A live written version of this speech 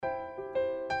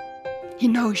He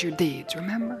knows your deeds,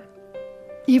 remember?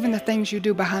 Even the things you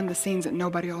do behind the scenes that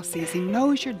nobody else sees. He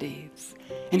knows your deeds,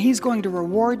 and He's going to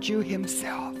reward you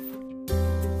Himself.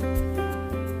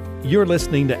 You're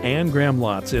listening to Anne Graham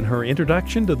Lotz in her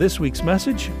introduction to this week's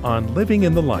message on Living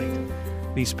in the Light.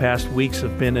 These past weeks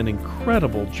have been an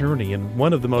incredible journey in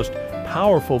one of the most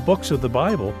powerful books of the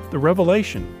Bible, the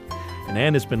Revelation. And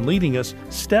Anne has been leading us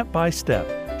step by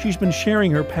step. She's been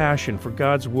sharing her passion for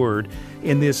God's Word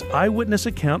in this eyewitness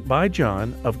account by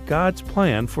John of God's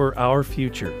plan for our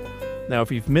future. Now,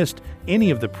 if you've missed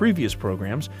any of the previous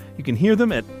programs, you can hear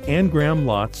them at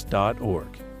annegrahamlotz.org.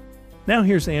 Now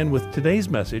here's Anne with today's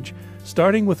message,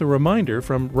 starting with a reminder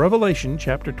from Revelation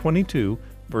chapter 22,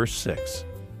 verse 6.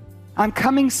 I'm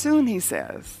coming soon, He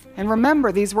says. And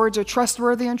remember, these words are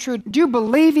trustworthy and true. Do you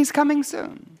believe He's coming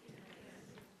soon?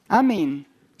 I mean,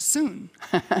 soon.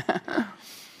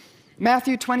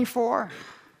 Matthew 24,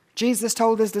 Jesus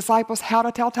told His disciples how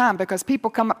to tell time, because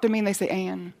people come up to me and they say,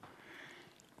 Anne,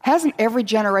 hasn't every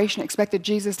generation expected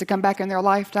Jesus to come back in their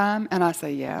lifetime? And I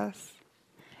say, yes.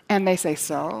 And they say,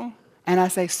 so? And I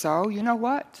say, so? You know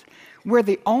what? We're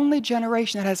the only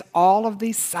generation that has all of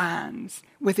these signs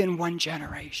within one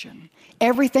generation.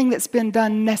 Everything that's been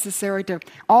done necessary to,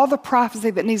 all the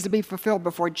prophecy that needs to be fulfilled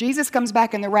before Jesus comes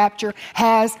back in the rapture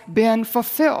has been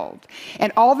fulfilled.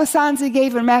 And all the signs He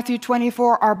gave in Matthew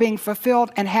 24 are being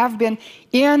fulfilled and have been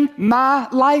in my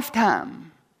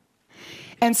lifetime.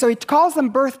 And so He calls them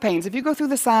birth pains. If you go through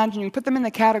the signs, you can put them in the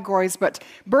categories, but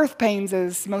birth pains,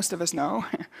 as most of us know,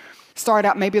 start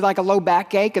out maybe like a low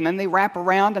backache, and then they wrap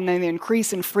around, and then they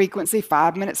increase in frequency,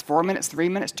 5 minutes, 4 minutes, 3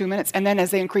 minutes, 2 minutes. And then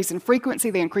as they increase in frequency,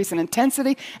 they increase in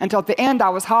intensity, until at the end I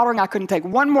was hollering I couldn't take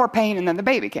one more pain, and then the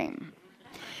baby came.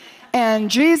 And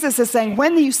Jesus is saying,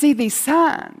 when you see these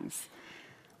signs,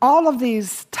 all of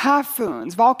these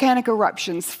typhoons, volcanic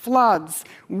eruptions, floods,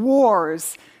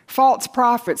 wars, false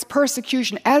prophets,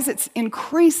 persecution, as it's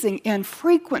increasing in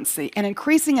frequency and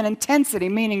increasing in intensity,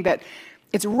 meaning that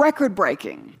it's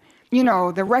record-breaking. You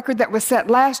know, the record that was set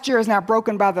last year is now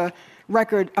broken by the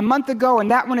record a month ago,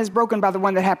 and that one is broken by the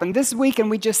one that happened this week, and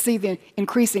we just see the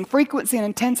increasing frequency and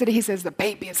intensity. He says, the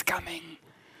baby is coming.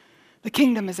 The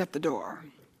kingdom is at the door.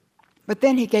 But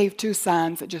then He gave two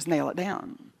signs that just nail it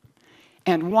down.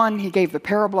 And one, He gave the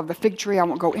parable of the fig tree. I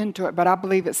won't go into it, but I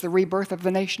believe it's the rebirth of the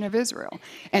nation of Israel.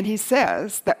 And He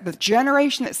says that the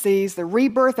generation that sees the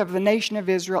rebirth of the nation of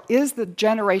Israel is the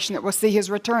generation that will see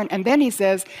His return. And then He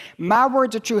says, my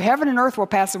words are true. Heaven and earth will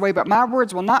pass away, but my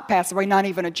words will not pass away, not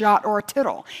even a jot or a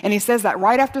tittle. And He says that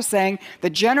right after saying the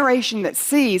generation that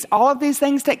sees all of these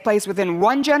things take place within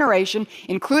one generation,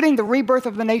 including the rebirth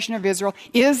of the nation of Israel,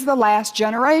 is the last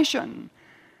generation.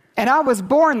 And I was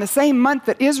born the same month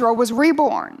that Israel was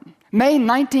reborn, May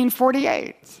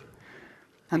 1948.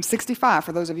 I'm 65,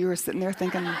 for those of you who are sitting there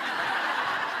thinking.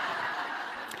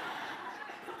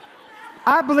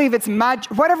 I believe it's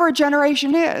whatever a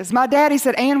generation is. My daddy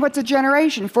said, Anne, what's a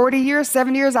generation? 40 years,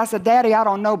 7 years? I said, Daddy, I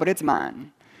don't know, but it's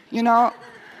mine. You know,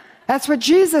 that's what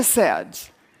Jesus said.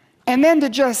 And then to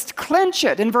just clinch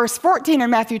it, in verse 14 in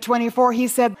Matthew 24, He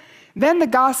said, then the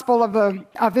gospel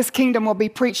of this kingdom will be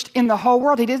preached in the whole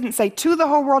world. He didn't say to the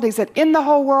whole world. He said in the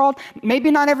whole world.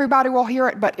 Maybe not everybody will hear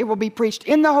it, but it will be preached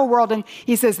in the whole world. And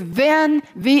He says, then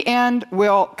the end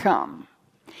will come.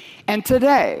 And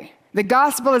today, the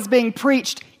gospel is being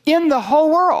preached in the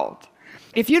whole world.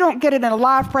 If you don't get it in a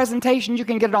live presentation, you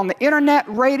can get it on the internet,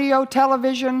 radio,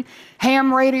 television,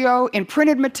 ham radio, in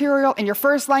printed material, in your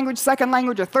first language, second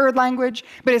language, or third language.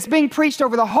 But it's being preached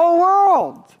over the whole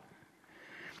world.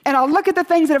 And I'll look at the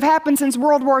things that have happened since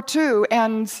World War II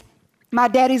and my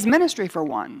daddy's ministry, for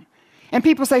one. And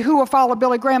people say, who will follow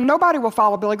Billy Graham? Nobody will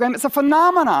follow Billy Graham. It's a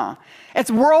phenomenon. It's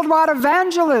worldwide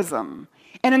evangelism.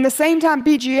 And in the same time,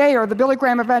 BGA, or the Billy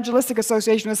Graham Evangelistic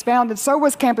Association, was founded, so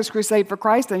was Campus Crusade for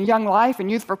Christ and Young Life and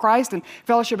Youth for Christ and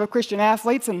Fellowship of Christian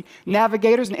Athletes and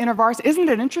Navigators and InterVarsity. Isn't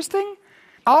it interesting?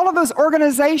 All of those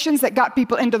organizations that got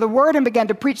people into the Word and began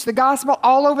to preach the gospel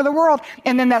all over the world.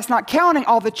 And then that's not counting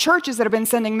all the churches that have been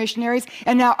sending missionaries,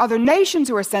 and now other nations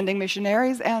who are sending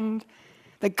missionaries. And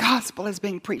the gospel is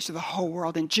being preached to the whole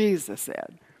world. And Jesus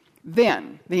said,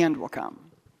 then the end will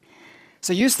come.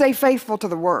 So you stay faithful to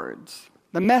the words.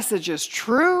 The message is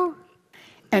true,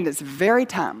 and it's very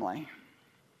timely,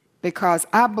 because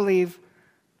I believe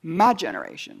my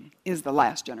generation is the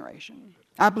last generation.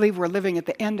 I believe we're living at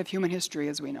the end of human history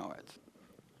as we know it.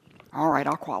 All right,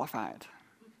 I'll qualify it.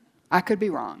 I could be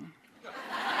wrong.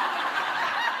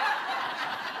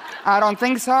 I don't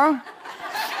think so.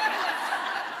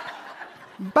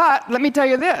 But let me tell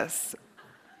you this.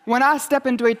 When I step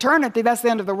into eternity, that's the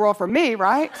end of the world for me,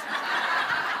 right?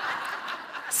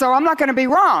 So I'm not going to be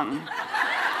wrong.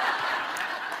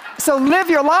 So live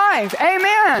your life.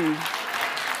 Amen.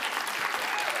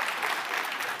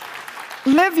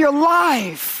 Live your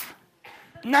life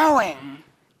knowing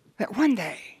that one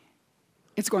day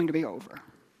it's going to be over.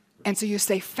 And so you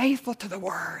stay faithful to the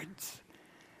words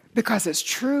because it's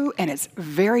true and it's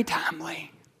very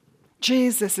timely.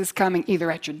 Jesus is coming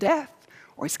either at your death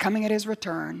or he's coming at his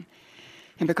return.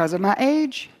 And because of my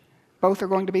age, both are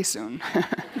going to be soon.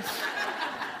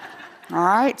 All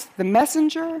right, the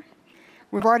messenger,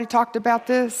 we've already talked about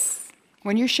this.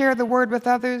 When you share the word with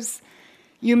others,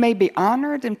 you may be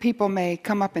honored and people may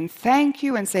come up and thank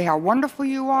you and say how wonderful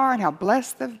you are and how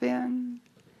blessed they've been.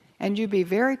 And you be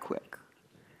very quick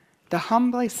to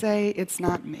humbly say, it's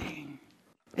not me,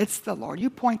 it's the Lord. You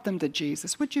point them to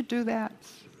Jesus. Would you do that?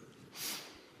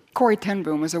 Corrie ten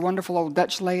Boom was a wonderful old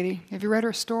Dutch lady. Have you read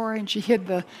her story? And she hid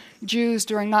the Jews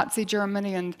during Nazi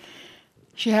Germany, and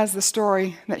she has the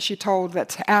story that she told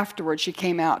that afterwards she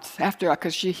came out,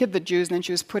 because she hid the Jews and then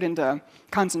she was put into a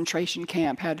concentration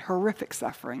camp, had horrific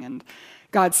suffering, and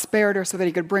God spared her so that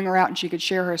he could bring her out and she could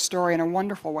share her story in a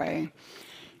wonderful way.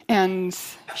 And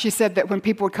she said that when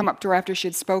people would come up to her after she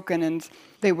had spoken and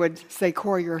they would say,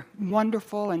 Corrie, you're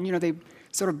wonderful, and they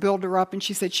sort of build her up, and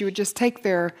she said she would just take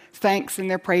their thanks and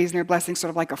their praise and their blessings sort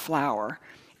of like a flower,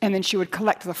 and then she would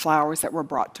collect the flowers that were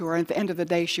brought to her, and at the end of the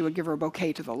day she would give her a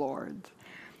bouquet to the Lord.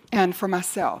 And for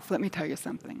myself, let me tell you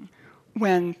something.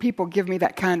 When people give me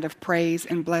that kind of praise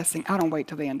and blessing, I don't wait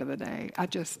till the end of the day.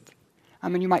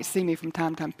 You might see me from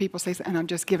time to time. People say, and I'm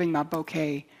just giving my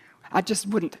bouquet. I just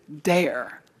wouldn't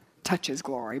dare touch his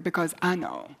glory because I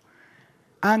know,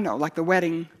 like the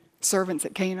wedding servants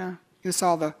at Cana, who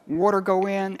saw the water go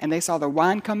in and they saw the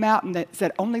wine come out and they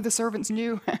said only the servants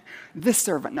knew. This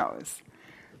servant knows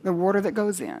the water that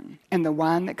goes in and the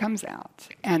wine that comes out.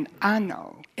 And I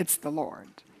know it's the Lord.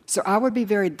 So I would be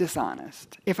very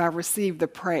dishonest if I received the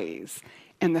praise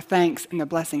and the thanks and the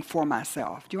blessing for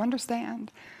myself. Do you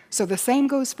understand? So the same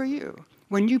goes for you.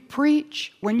 When you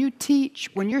preach, when you teach,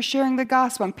 when you're sharing the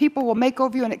gospel, and people will make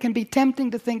over you, and it can be tempting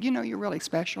to think, you're really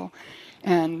special,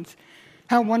 and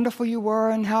how wonderful you were,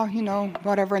 and how,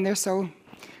 whatever, and they're so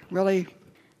really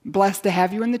blessed to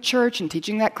have you in the church and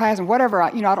teaching that class, and whatever,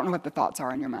 I don't know what the thoughts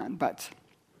are in your mind, but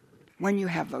when you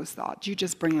have those thoughts, you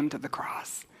just bring them to the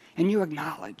cross. And you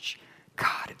acknowledge,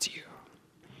 God, it's you.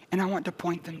 And I want to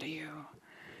point them to you.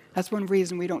 That's one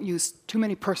reason we don't use too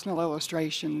many personal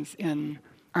illustrations in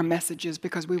our messages,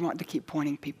 because we want to keep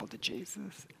pointing people to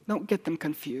Jesus. Don't get them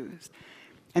confused.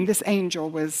 And this angel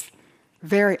was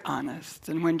very honest.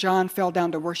 And when John fell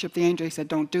down to worship the angel, he said,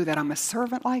 don't do that. I'm a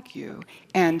servant like you.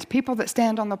 And people that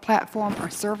stand on the platform are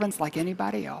servants like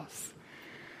anybody else.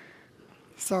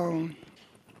 So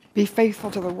be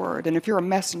faithful to the word. And if you're a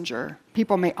messenger,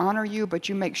 people may honor you, but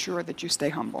you make sure that you stay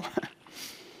humble.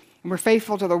 And we're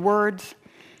faithful to the word,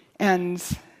 and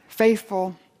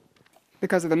faithful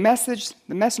because of the message,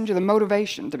 the messenger, the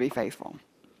motivation to be faithful.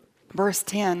 Verse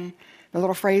 10, the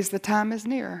little phrase, the time is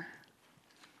near.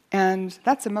 And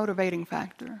that's a motivating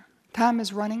factor. Time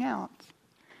is running out.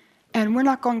 And we're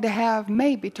not going to have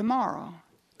maybe tomorrow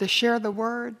to share the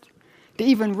word, to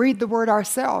even read the word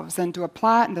ourselves and to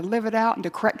apply it and to live it out and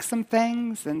to correct some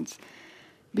things and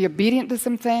be obedient to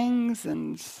some things.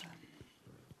 And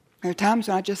there are times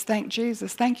when I just thank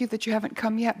Jesus, thank you that you haven't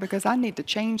come yet, because I need to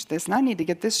change this and I need to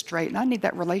get this straight and I need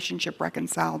that relationship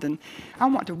reconciled, and I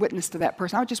want to witness to that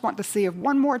person. I just want to see if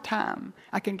one more time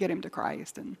I can get him to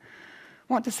Christ, and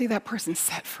want to see that person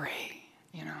set free,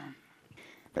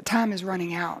 But time is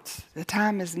running out. The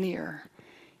time is near.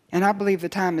 And I believe the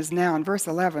time is now. In verse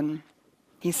 11,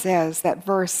 he says that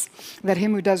verse, let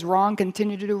him who does wrong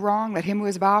continue to do wrong. Let him who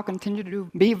is vile continue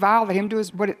to be vile. Let him do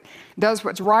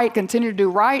what's right continue to do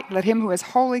right. Let him who is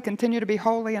holy continue to be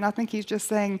holy. And I think he's just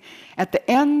saying at the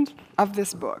end of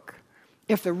this book,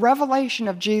 if the revelation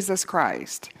of Jesus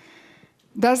Christ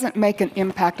doesn't make an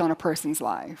impact on a person's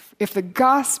life, if the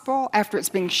gospel, after it's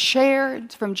being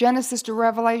shared from Genesis to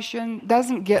Revelation,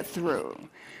 doesn't get through,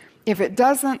 if it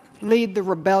doesn't lead the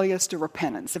rebellious to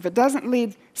repentance, if it doesn't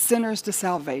lead sinners to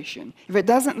salvation, if it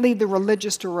doesn't lead the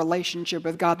religious to a relationship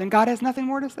with God, then God has nothing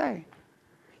more to say.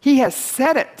 He has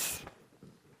said it.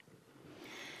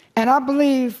 And I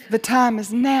believe the time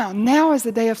is now. Now is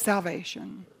the day of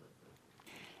salvation.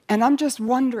 And I'm just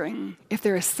wondering if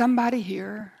there is somebody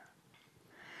here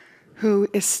who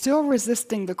is still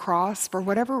resisting the cross for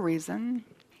whatever reason,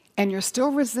 and you're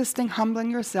still resisting humbling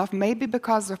yourself, maybe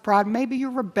because of pride, maybe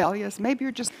you're rebellious, maybe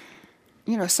you're just,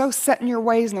 so set in your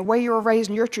ways and the way you were raised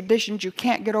and your traditions, you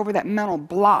can't get over that mental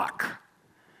block.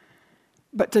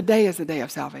 But today is the day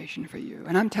of salvation for you.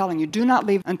 And I'm telling you, do not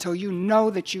leave until you know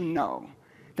that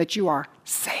you are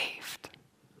saved.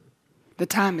 The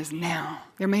time is now.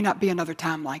 There may not be another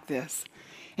time like this.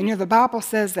 And the Bible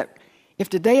says that if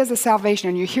today is a salvation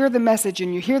and you hear the message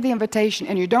and you hear the invitation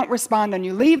and you don't respond and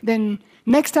you leave, then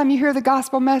next time you hear the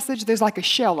gospel message, there's like a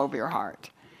shell over your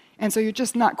heart. And so you're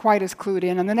just not quite as clued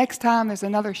in. And the next time there's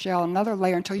another shell, another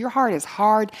layer, until your heart is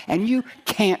hard and you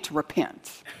can't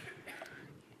repent.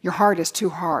 Your heart is too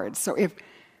hard. So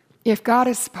if God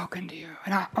has spoken to you,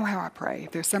 and how I pray,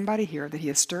 if there's somebody here that he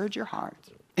has stirred your heart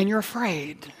and you're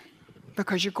afraid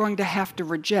because you're going to have to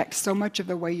reject so much of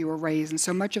the way you were raised and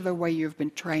so much of the way you've been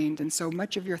trained and so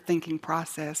much of your thinking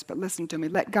process, but listen to me,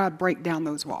 let God break down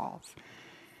those walls.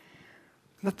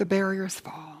 Let the barriers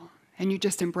fall. And you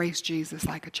just embrace Jesus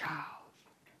like a child.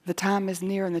 The time is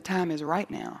near and the time is right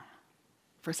now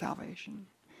for salvation.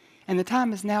 And the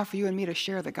time is now for you and me to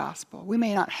share the gospel. We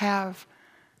may not have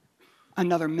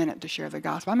another minute to share the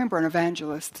gospel. I remember an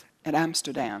evangelist at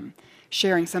Amsterdam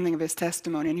sharing something of his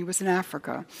testimony, and he was in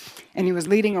Africa, and he was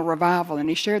leading a revival, and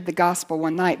he shared the gospel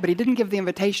one night, but he didn't give the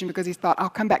invitation because he thought, I'll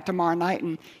come back tomorrow night,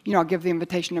 and I'll give the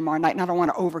invitation tomorrow night, and I don't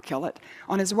want to overkill it.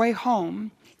 On his way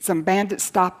home, some bandits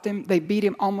stopped him. They beat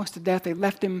him almost to death. They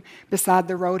left him beside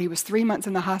the road. He was 3 months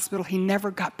in the hospital. He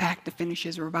never got back to finish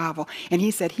his revival. And he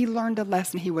said he learned a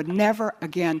lesson. He would never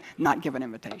again not give an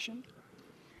invitation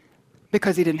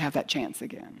because he didn't have that chance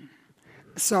again.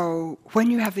 So when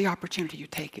you have the opportunity, you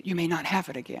take it. You may not have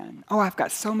it again. Oh, I've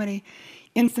got so many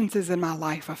instances in my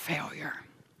life of failure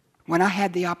when I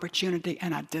had the opportunity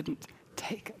and I didn't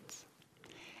take it.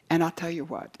 And I'll tell you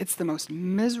what, it's the most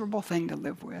miserable thing to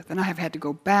live with. And I have had to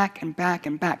go back and back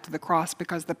and back to the cross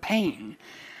because the pain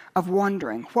of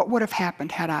wondering what would have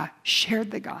happened had I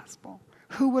shared the gospel.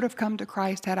 Who would have come to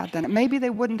Christ had I done it? Maybe they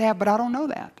wouldn't have, but I don't know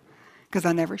that because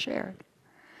I never shared.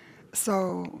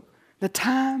 So the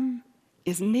time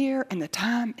is near and the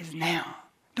time is now.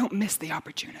 Don't miss the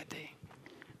opportunity.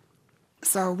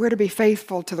 So we're to be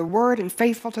faithful to the word and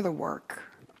faithful to the work.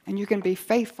 And you can be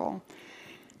faithful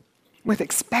with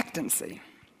expectancy.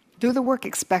 Do the work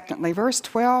expectantly. Verse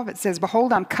 12, it says,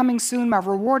 behold, I'm coming soon. My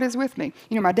reward is with me.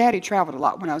 My daddy traveled a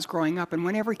lot when I was growing up, and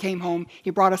whenever he came home, he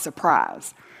brought us a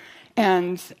prize.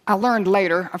 And I learned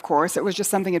later, of course, it was just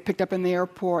something he'd picked up in the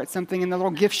airport, something in the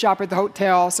little gift shop at the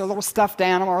hotel, so a little stuffed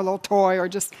animal or a little toy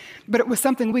but it was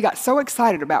something we got so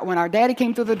excited about. When our daddy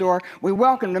came through the door, we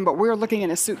welcomed him, but we were looking in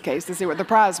his suitcase to see what the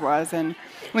prize was. And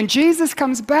when Jesus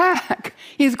comes back,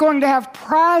 he's going to have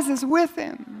prizes with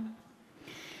him.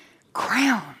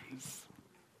 Crowns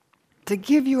to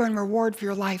give you in reward for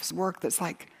your life's work that's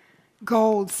like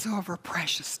gold, silver,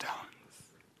 precious stones.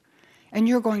 And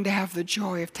you're going to have the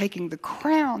joy of taking the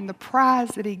crown, the prize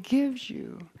that he gives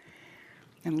you,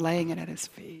 and laying it at his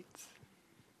feet.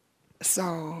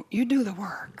 So you do the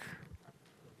work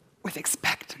with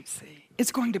expectancy.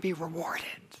 It's going to be rewarded.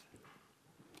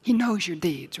 He knows your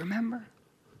deeds, remember?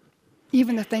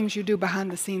 Even the things you do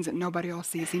behind the scenes that nobody else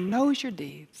sees. He knows your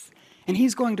deeds. And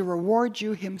he's going to reward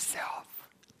you himself.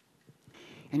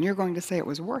 And you're going to say it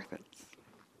was worth it.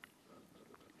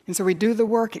 And so we do the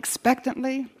work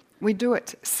expectantly. We do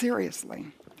it seriously.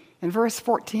 In verse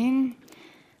 14,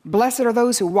 blessed are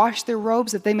those who wash their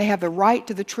robes that they may have the right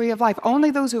to the tree of life.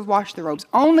 Only those who have washed their robes.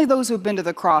 Only those who have been to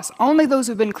the cross. Only those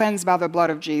who have been cleansed by the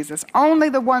blood of Jesus. Only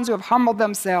the ones who have humbled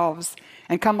themselves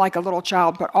and come like a little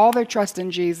child, put all their trust in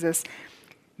Jesus.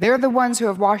 They're the ones who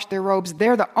have washed their robes.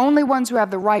 They're the only ones who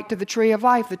have the right to the tree of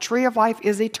life. The tree of life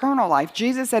is eternal life.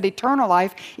 Jesus said eternal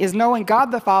life is knowing God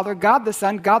the Father, God the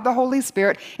Son, God the Holy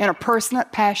Spirit in a personal,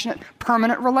 passionate,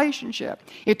 permanent relationship.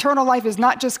 Eternal life is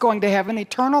not just going to heaven.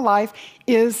 Eternal life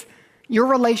is your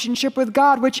relationship with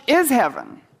God, which is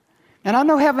heaven. And I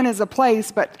know heaven is a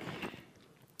place, but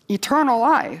eternal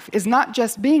life is not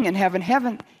just being in heaven.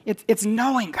 Heaven, it's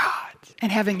knowing God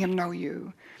and having him know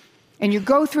you. And you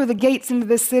go through the gates into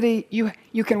this city,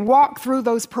 you can walk through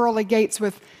those pearly gates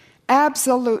with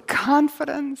absolute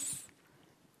confidence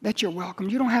that you're welcome.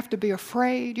 You don't have to be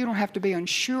afraid. You don't have to be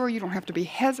unsure. You don't have to be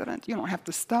hesitant. You don't have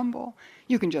to stumble.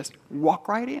 You can just walk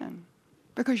right in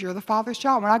because you're the Father's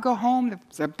child. When I go home,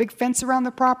 there's a big fence around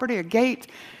the property, a gate.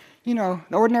 The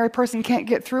ordinary person can't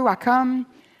get through. I come,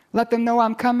 let them know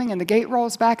I'm coming, and the gate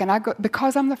rolls back, and I go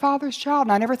because I'm the Father's child,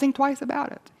 and I never think twice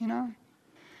about it,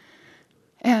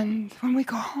 And when we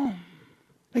go home,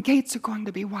 the gates are going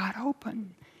to be wide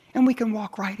open. And we can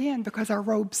walk right in because our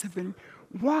robes have been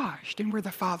washed. And we're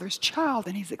the Father's child.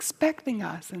 And he's expecting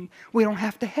us. And we don't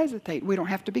have to hesitate. We don't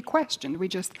have to be questioned. We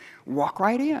just walk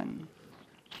right in.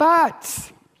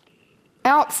 But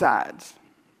outside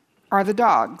are the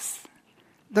dogs.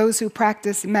 Those who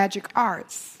practice magic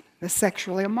arts. The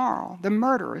sexually immoral. The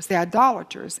murderers. The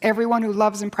idolaters. Everyone who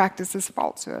loves and practices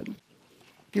falsehood.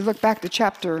 If you look back to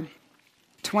chapter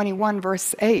 21,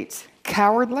 verse 8.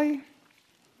 Cowardly,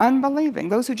 unbelieving.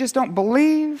 Those who just don't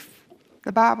believe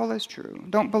the Bible is true.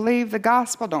 Don't believe the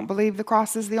gospel. Don't believe the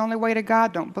cross is the only way to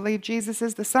God. Don't believe Jesus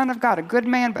is the Son of God, a good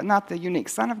man, but not the unique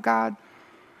Son of God.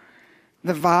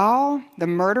 The vile, the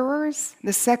murderers,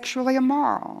 the sexually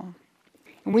immoral.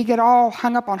 And we get all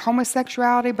hung up on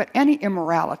homosexuality, but any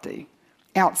immorality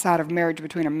outside of marriage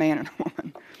between a man and a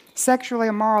woman. Sexually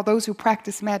immoral, those who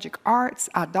practice magic arts,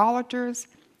 idolaters,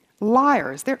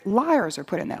 liars. Liars are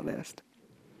put in that list.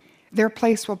 Their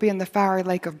place will be in the fiery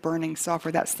lake of burning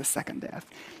sulfur. That's the second death.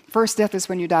 First death is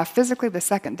when you die physically. The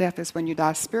second death is when you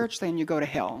die spiritually and you go to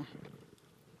hell.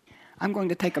 I'm going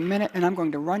to take a minute and I'm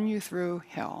going to run you through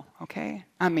hell, okay?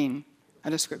 I mean, a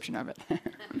description of it.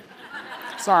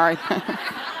 Sorry.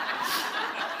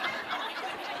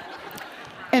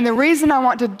 And the reason I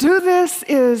want to do this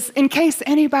is in case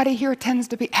anybody here tends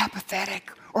to be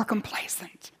apathetic or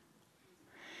complacent.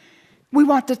 We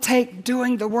want to take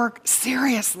doing the work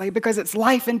seriously because it's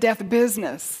life and death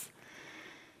business.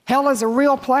 Hell is a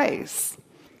real place.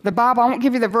 The Bible, I won't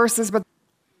give you the verses, but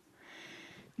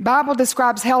the Bible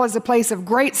describes hell as a place of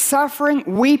great suffering,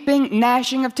 weeping,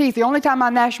 gnashing of teeth. The only time I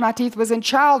gnashed my teeth was in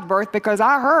childbirth because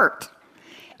I hurt.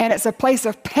 And it's a place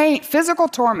of pain, physical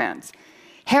torment.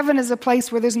 Heaven is a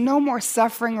place where there's no more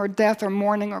suffering or death or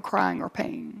mourning or crying or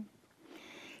pain.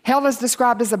 Hell is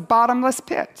described as a bottomless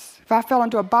pit. If I fell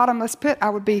into a bottomless pit, I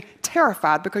would be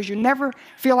terrified because you never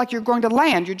feel like you're going to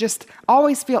land. You just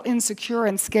always feel insecure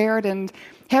and scared. And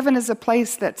heaven is a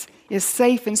place that is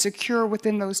safe and secure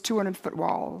within those 200-foot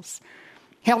walls.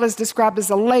 Hell is described as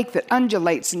a lake that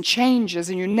undulates and changes,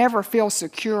 and you never feel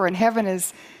secure. And heaven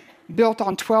is built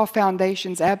on 12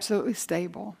 foundations, absolutely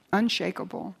stable,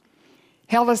 unshakable.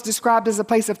 Hell is described as a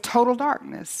place of total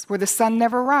darkness, where the sun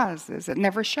never rises, it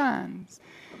never shines.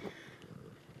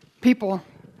 People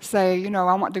say,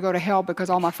 I want to go to hell because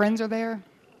all my friends are there.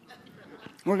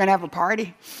 We're going to have a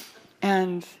party.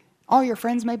 And all your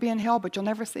friends may be in hell, but you'll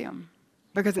never see them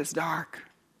because it's dark.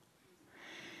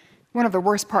 One of the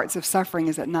worst parts of suffering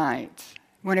is at night,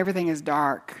 when everything is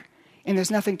dark and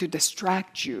there's nothing to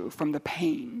distract you from the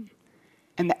pain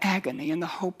and the agony and the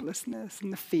hopelessness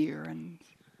and the fear and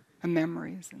the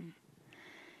memories.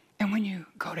 And when you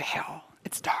go to hell,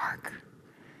 it's dark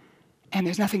and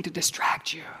there's nothing to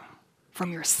distract you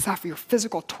from your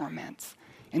physical torments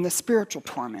and the spiritual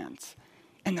torments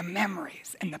and the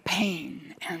memories and the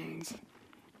pain and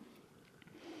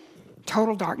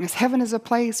total darkness. Heaven is a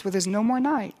place where there's no more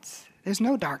nights. There's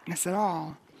no darkness at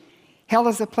all. Hell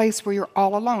is a place where you're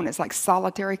all alone. It's like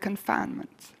solitary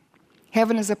confinement.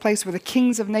 Heaven is a place where the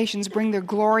kings of nations bring their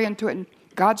glory into it, and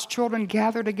God's children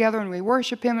gather together and we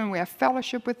worship Him and we have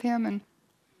fellowship with Him. And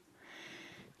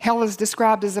hell is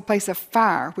described as a place of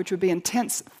fire, which would be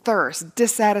intense thirst,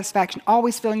 dissatisfaction,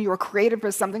 always feeling you were created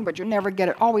for something, but you never get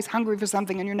it, always hungry for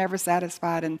something and you're never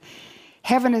satisfied. And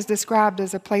heaven is described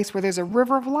as a place where there's a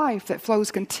river of life that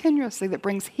flows continuously, that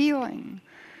brings healing.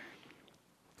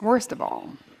 Worst of all,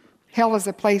 hell is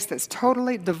a place that's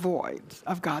totally devoid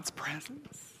of God's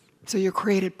presence. So you're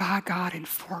created by God and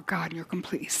for God, and you're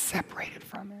completely separated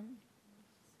from Him.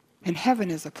 And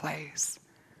heaven is a place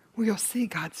where you'll see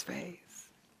God's face.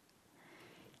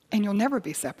 And you'll never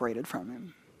be separated from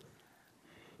Him.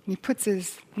 And He puts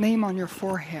His name on your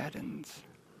forehead and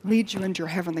leads you into your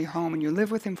heavenly home, and you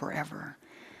live with Him forever.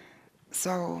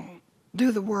 So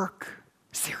do the work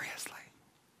seriously.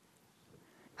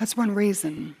 That's one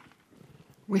reason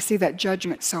we see that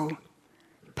judgment so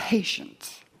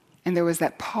patient. And there was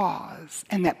that pause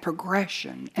and that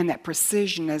progression and that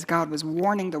precision as God was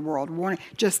warning the world,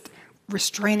 just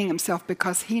restraining Himself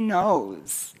because He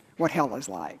knows what hell is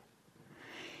like.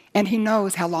 And He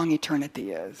knows how long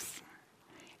eternity is.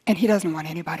 And He doesn't want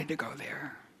anybody to go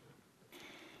there.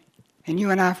 And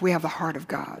you and I, if we have the heart of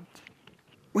God,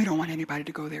 we don't want anybody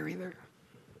to go there either.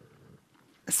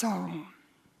 So,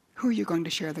 who are you going to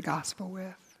share the gospel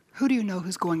with? Who do you know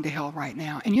who's going to hell right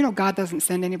now? And God doesn't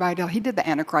send anybody to hell. He did the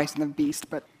Antichrist and the beast,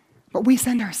 but we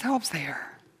send ourselves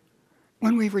there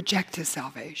when we reject His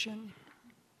salvation.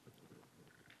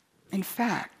 In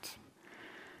fact,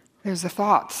 there's a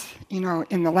thought,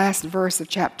 in the last verse of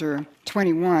chapter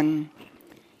 21,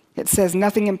 it says,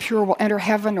 nothing impure will enter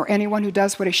heaven, or anyone who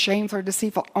does what is shameful or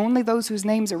deceitful. Only those whose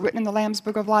names are written in the Lamb's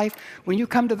Book of Life. When you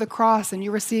come to the cross and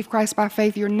you receive Christ by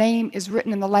faith, your name is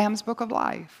written in the Lamb's Book of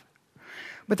Life.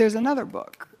 But there's another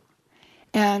book.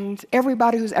 And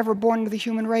everybody who's ever born into the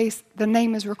human race, the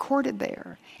name is recorded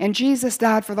there. And Jesus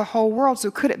died for the whole world.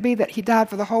 So could it be that He died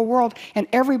for the whole world and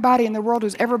everybody in the world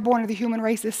who's ever born into the human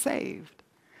race is saved?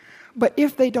 But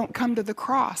if they don't come to the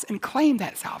cross and claim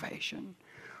that salvation,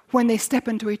 when they step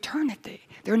into eternity,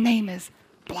 their name is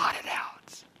blotted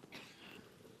out,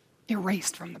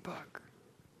 erased from the book.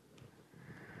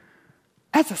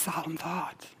 That's a solemn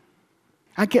thought.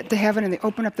 I get to heaven and they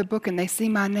open up the book and they see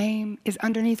my name is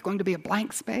underneath going to be a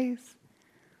blank space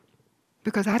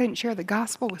because I didn't share the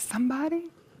gospel with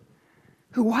somebody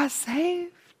who was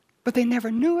saved, but they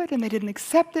never knew it and they didn't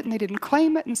accept it and they didn't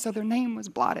claim it, and so their name was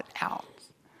blotted out.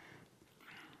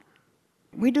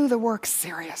 We do the work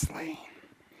seriously.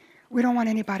 We don't want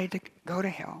anybody to go to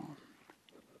hell.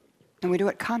 And we do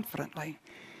it confidently.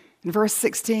 In verse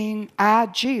 16, I,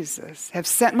 Jesus, have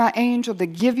sent my angel to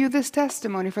give you this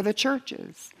testimony for the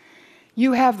churches.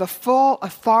 You have the full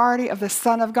authority of the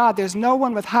Son of God. There's no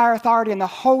one with higher authority in the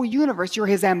whole universe. You're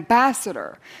his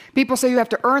ambassador. People say you have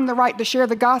to earn the right to share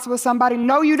the gospel with somebody.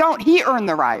 No, you don't. He earned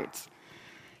the right.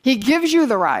 He gives you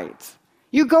the right.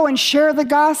 You go and share the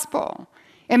gospel.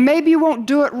 And maybe you won't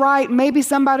do it right. Maybe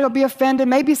somebody will be offended.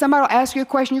 Maybe somebody will ask you a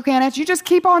question you can't answer. You just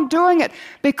keep on doing it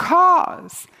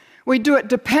because we do it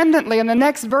dependently. In the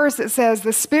next verse it says,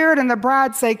 the Spirit and the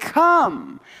bride say,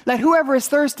 come. Let whoever is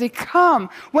thirsty come.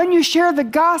 When you share the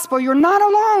gospel, you're not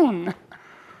alone.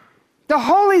 The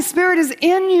Holy Spirit is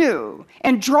in you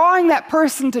and drawing that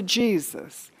person to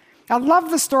Jesus. I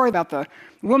love the story about the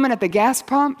woman at the gas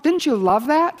pump. Didn't you love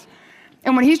that?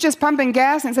 And when he's just pumping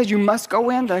gas and says, you must go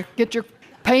in to get your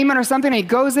payment or something, and he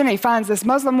goes in and he finds this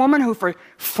Muslim woman who for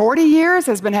 40 years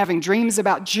has been having dreams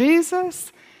about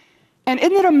Jesus. And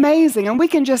isn't it amazing? And we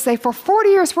can just say, for 40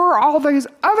 years, where are all those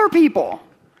other people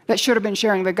that should have been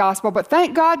sharing the gospel? But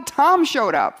thank God Tom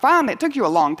showed up. Finally, it took you a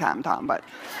long time, Tom, but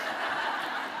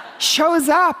shows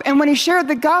up. And when he shared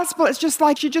the gospel, it's just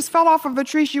like she just fell off of a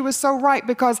tree. She was so right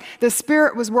because the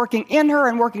Spirit was working in her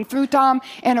and working through Tom.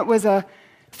 And it was a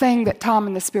thing that Tom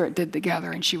and the Spirit did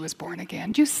together, and she was born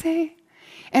again. Do you see?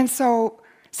 And so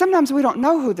sometimes we don't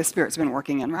know who the Spirit's been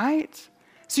working in, right?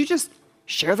 So you just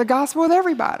share the gospel with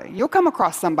everybody. You'll come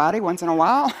across somebody once in a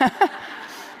while.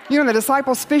 You know, the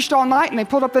disciples fished all night and they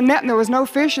pulled up the net and there was no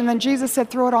fish, and then Jesus said,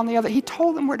 throw it on the other. He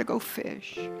told them where to go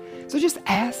fish. So just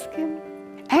ask him.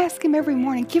 Ask him every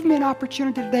morning. Give me an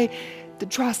opportunity today to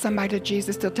draw somebody to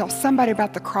Jesus, to tell somebody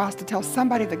about the cross, to tell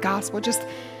somebody the gospel.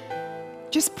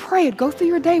 Just pray it. Go through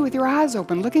your day with your eyes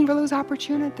open, looking for those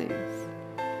opportunities.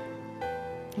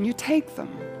 And you take them.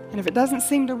 And if it doesn't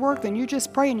seem to work, then you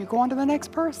just pray and you go on to the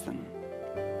next person.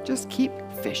 Just keep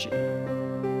fishing.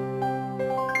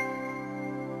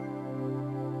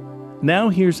 Now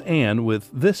here's Anne with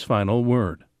this final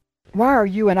word. Why are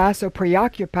you and I so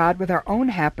preoccupied with our own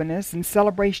happiness and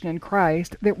celebration in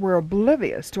Christ that we're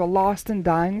oblivious to a lost and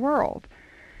dying world?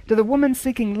 To the woman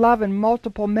seeking love in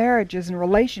multiple marriages and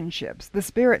relationships, the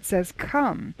Spirit says,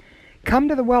 come. Come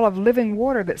to the well of living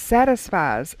water that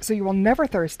satisfies so you will never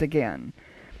thirst again.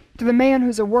 To the man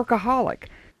who's a workaholic,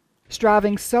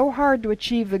 striving so hard to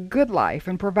achieve the good life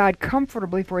and provide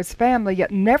comfortably for his family, yet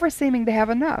never seeming to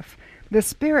have enough, the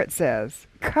Spirit says,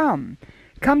 come.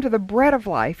 Come to the bread of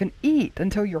life and eat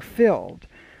until you're filled.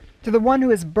 To the one who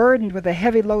is burdened with a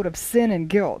heavy load of sin and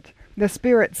guilt, the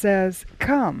Spirit says,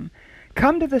 come.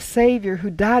 Come to the Savior who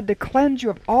died to cleanse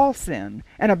you of all sin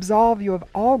and absolve you of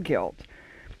all guilt.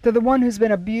 To the one who's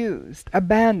been abused,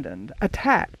 abandoned,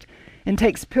 attacked, and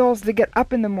takes pills to get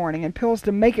up in the morning and pills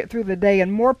to make it through the day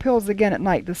and more pills again at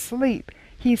night to sleep,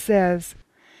 he says,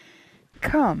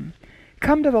 come.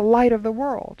 Come to the light of the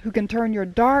world, who can turn your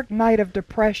dark night of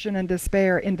depression and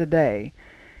despair into day.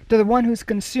 To the one who's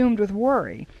consumed with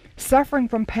worry, suffering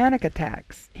from panic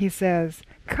attacks, he says,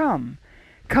 come.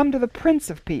 Come to the Prince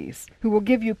of Peace, who will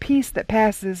give you peace that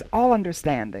passes all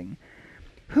understanding.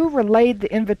 Who relayed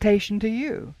the invitation to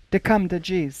you to come to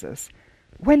Jesus?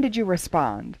 When did you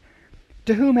respond?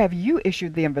 To whom have you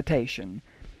issued the invitation?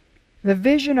 The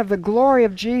vision of the glory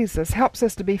of Jesus helps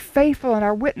us to be faithful in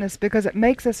our witness because it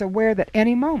makes us aware that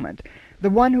any moment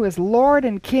the one who is Lord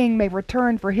and King may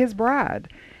return for his bride,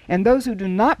 and those who do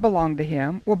not belong to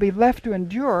him will be left to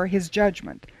endure his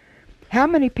judgment. How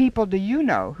many people do you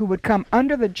know who would come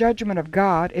under the judgment of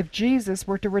God if Jesus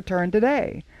were to return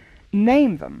today?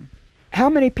 Name them. How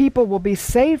many people will be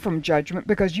saved from judgment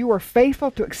because you are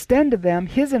faithful to extend to them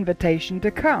his invitation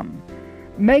to come?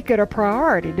 Make it a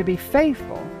priority to be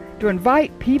faithful, to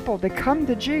invite people to come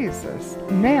to Jesus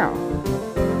now.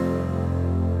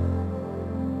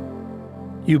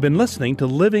 You've been listening to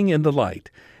Living in the Light.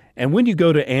 And when you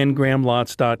go to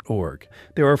anngrahamlotz.org,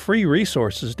 there are free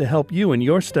resources to help you in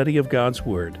your study of God's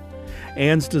Word.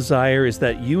 Anne's desire is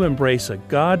that you embrace a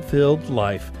God-filled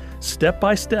life, step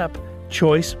by step,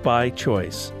 choice by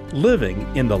choice, living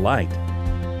in the light.